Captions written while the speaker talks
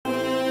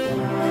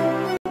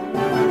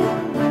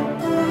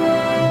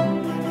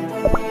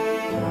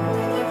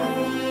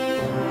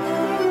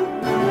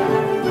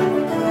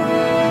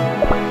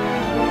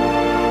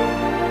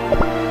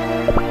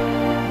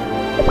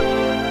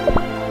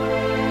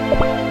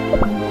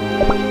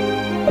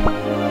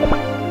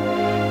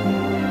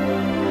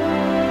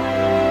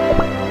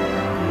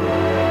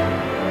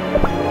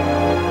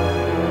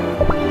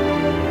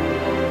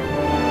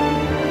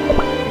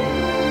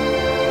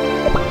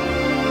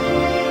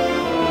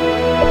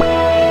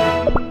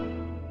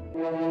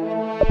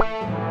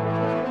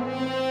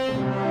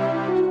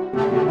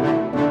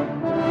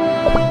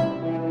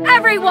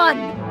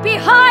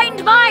behind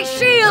my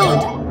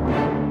shield!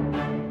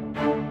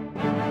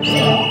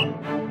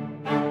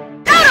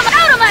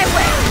 Out of my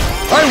way!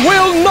 I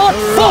will not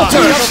falter!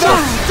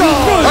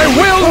 I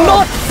will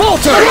not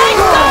falter! Light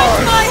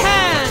guides my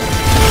hand!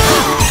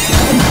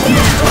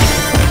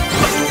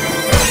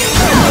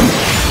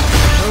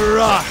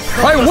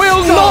 I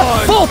will not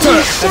falter!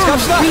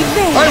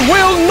 I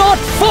will not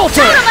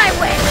falter! Out of my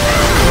way!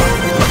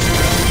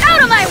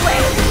 Out of my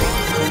way!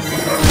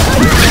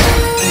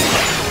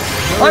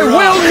 I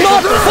will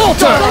not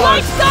falter! The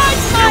light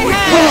guides my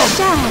hand!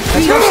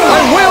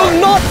 I will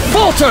not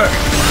falter!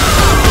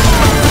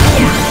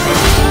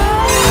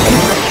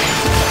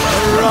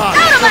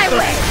 Out of my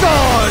way!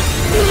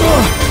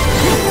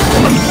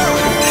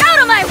 Out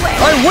of my way!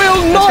 I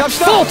will not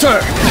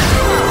falter!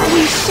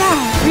 We shall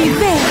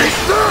prevail!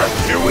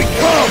 Here we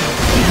come!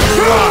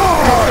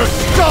 The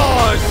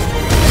stars!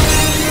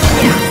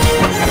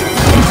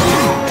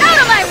 Out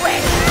of my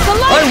way! The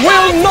light I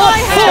will guides not my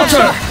hand!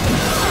 falter!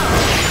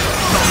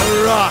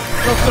 Rock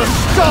of the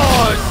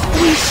stars!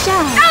 We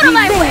shall out of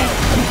my way!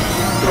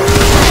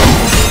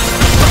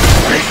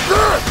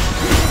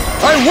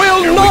 I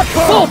will not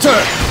falter!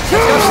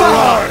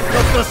 Rock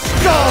of the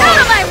stars! Out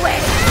of my way!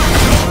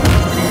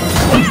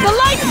 The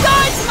light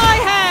guides my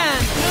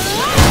hand!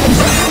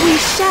 We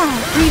shall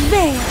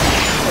prevail!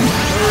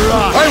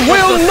 I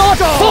will not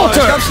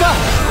falter!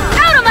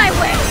 Out of my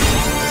way!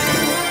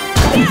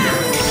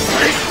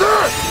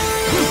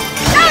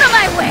 Out of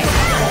my way!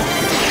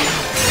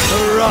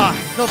 Rock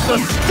of the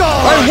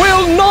stars! I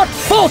will not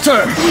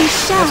falter! We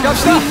shall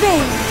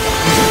prevail!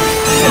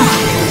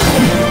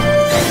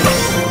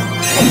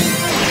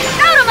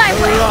 Out of my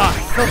way! Rock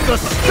of the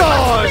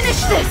stars!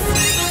 Finish this!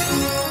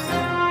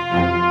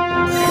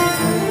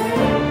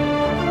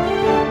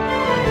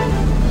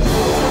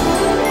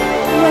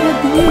 What a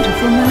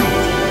beautiful night!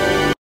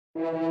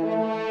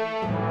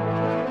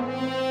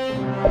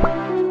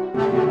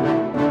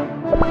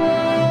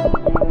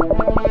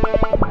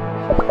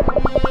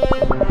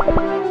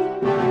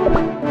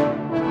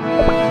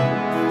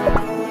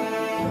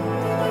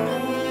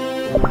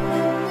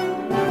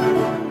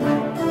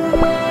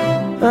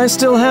 I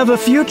still have a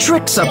few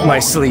tricks up my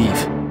sleeve.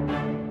 Out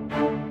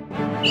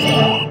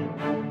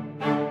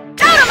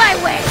of my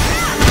way!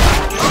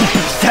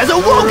 Has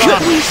awoken!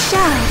 We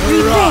shall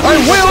prevail! I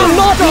will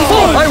not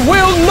falter! I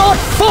will not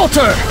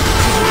falter!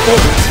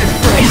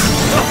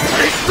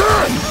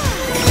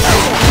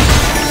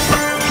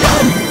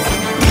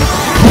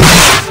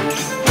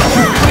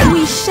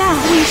 We shall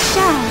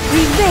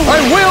prevail! I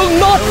will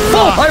not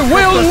falter! I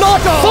will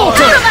not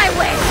falter! Out of my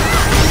way!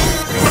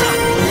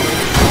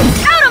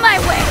 Out of my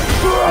way!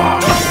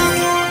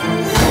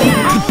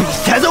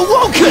 Has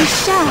awoken! We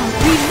shall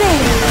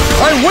prevail!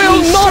 I will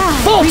not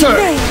falter!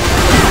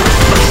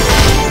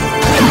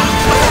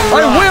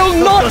 I will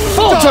not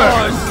falter!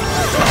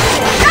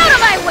 Out of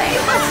my way!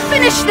 Let's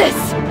finish this!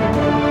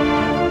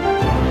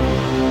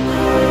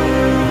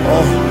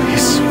 All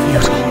is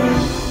futile.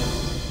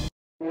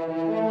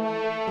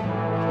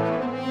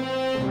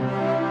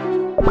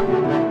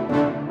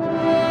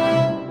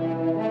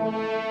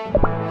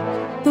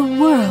 The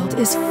world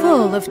is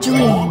full of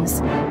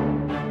dreams.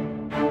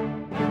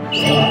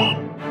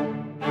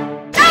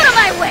 Out of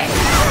my way!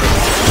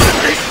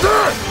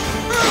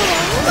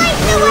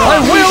 I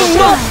will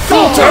not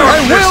falter! I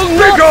will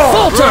not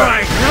falter!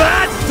 Right,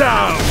 that's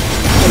down!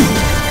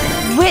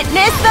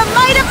 Witness the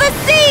might of the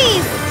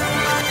seas!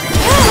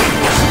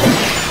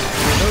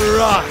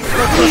 Rock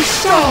of the We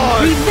shall stars!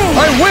 prevail!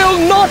 I will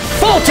not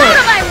falter! Out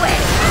of my way!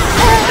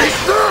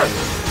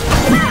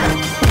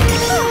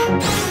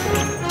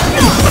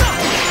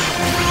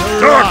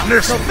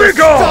 Darkness, be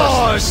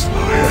gone!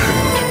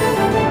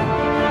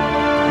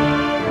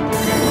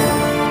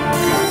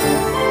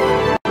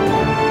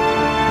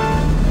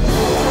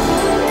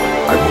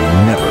 I will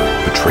never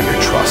betray your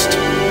trust.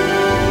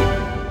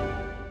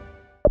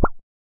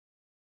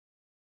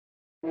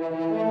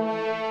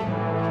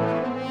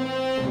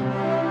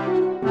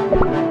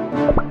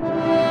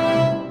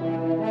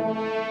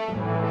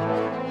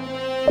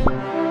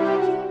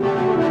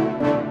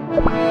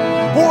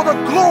 For the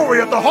glory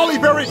of the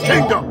Hollyberry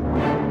Kingdom!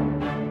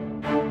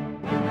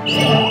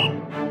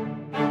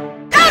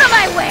 Out of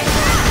my way!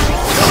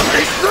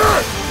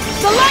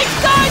 The light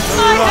guides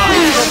my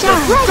hand!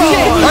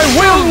 I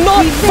will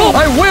not falter!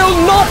 I will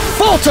not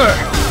falter!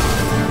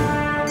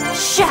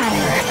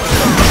 Shatter!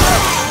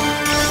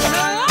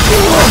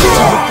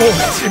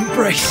 Bold's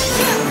embrace!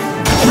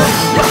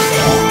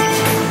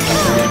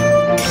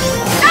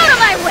 Out of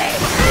my way!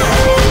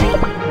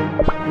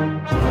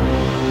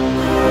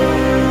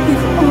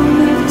 If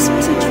only this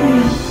was a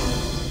dream.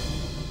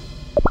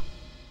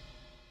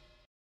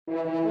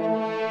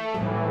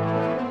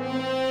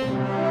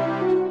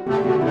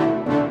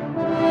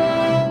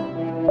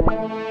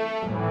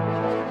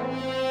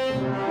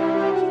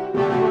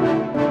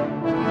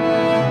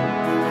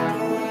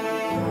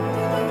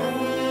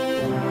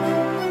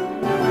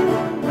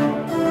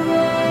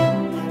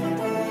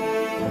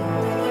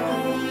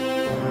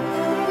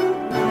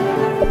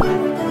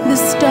 The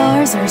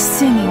stars are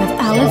singing of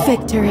our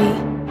victory.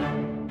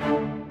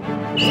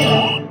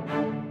 Out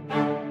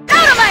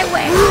of my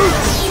way!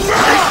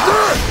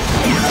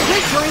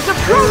 Victory is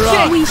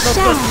approaching! We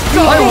shall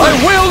I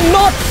will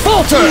not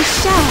falter! We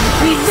shall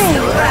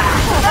prevail!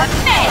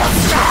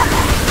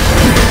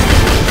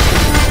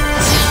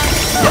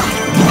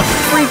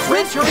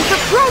 Victory is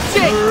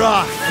approaching!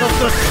 Wrath of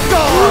the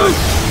stars!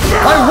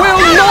 I will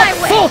Out of not my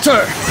way!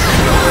 falter!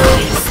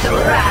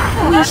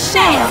 We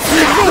shall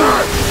prevail!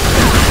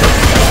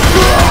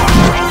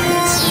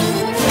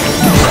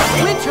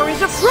 Winter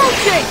is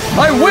approaching!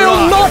 I will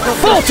not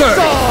falter!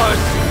 Stars!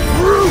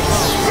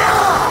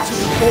 To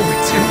the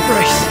moment's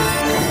embrace!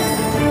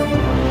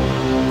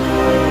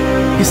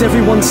 Is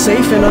everyone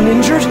safe and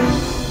uninjured?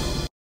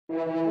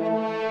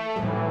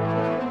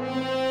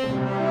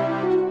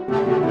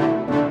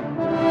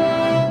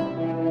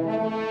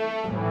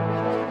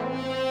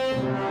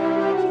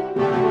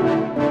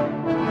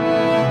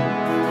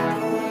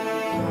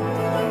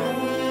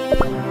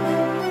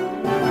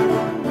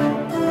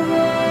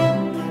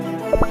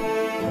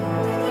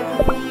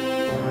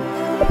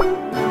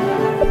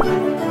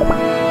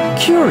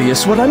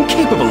 Curious what I'm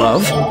capable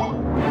of. Out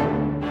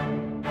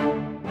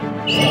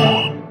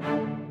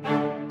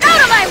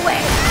of my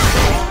way!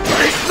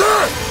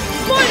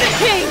 For the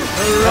king!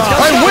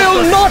 I will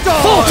not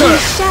falter! We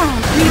shall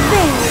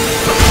prevail!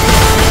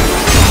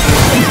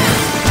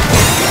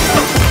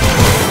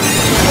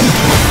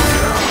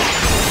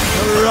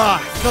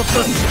 Wrath of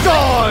the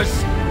stars!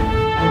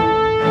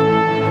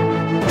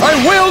 I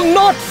will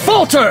not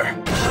falter!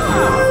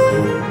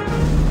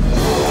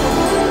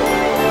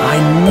 I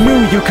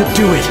knew you could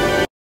do it!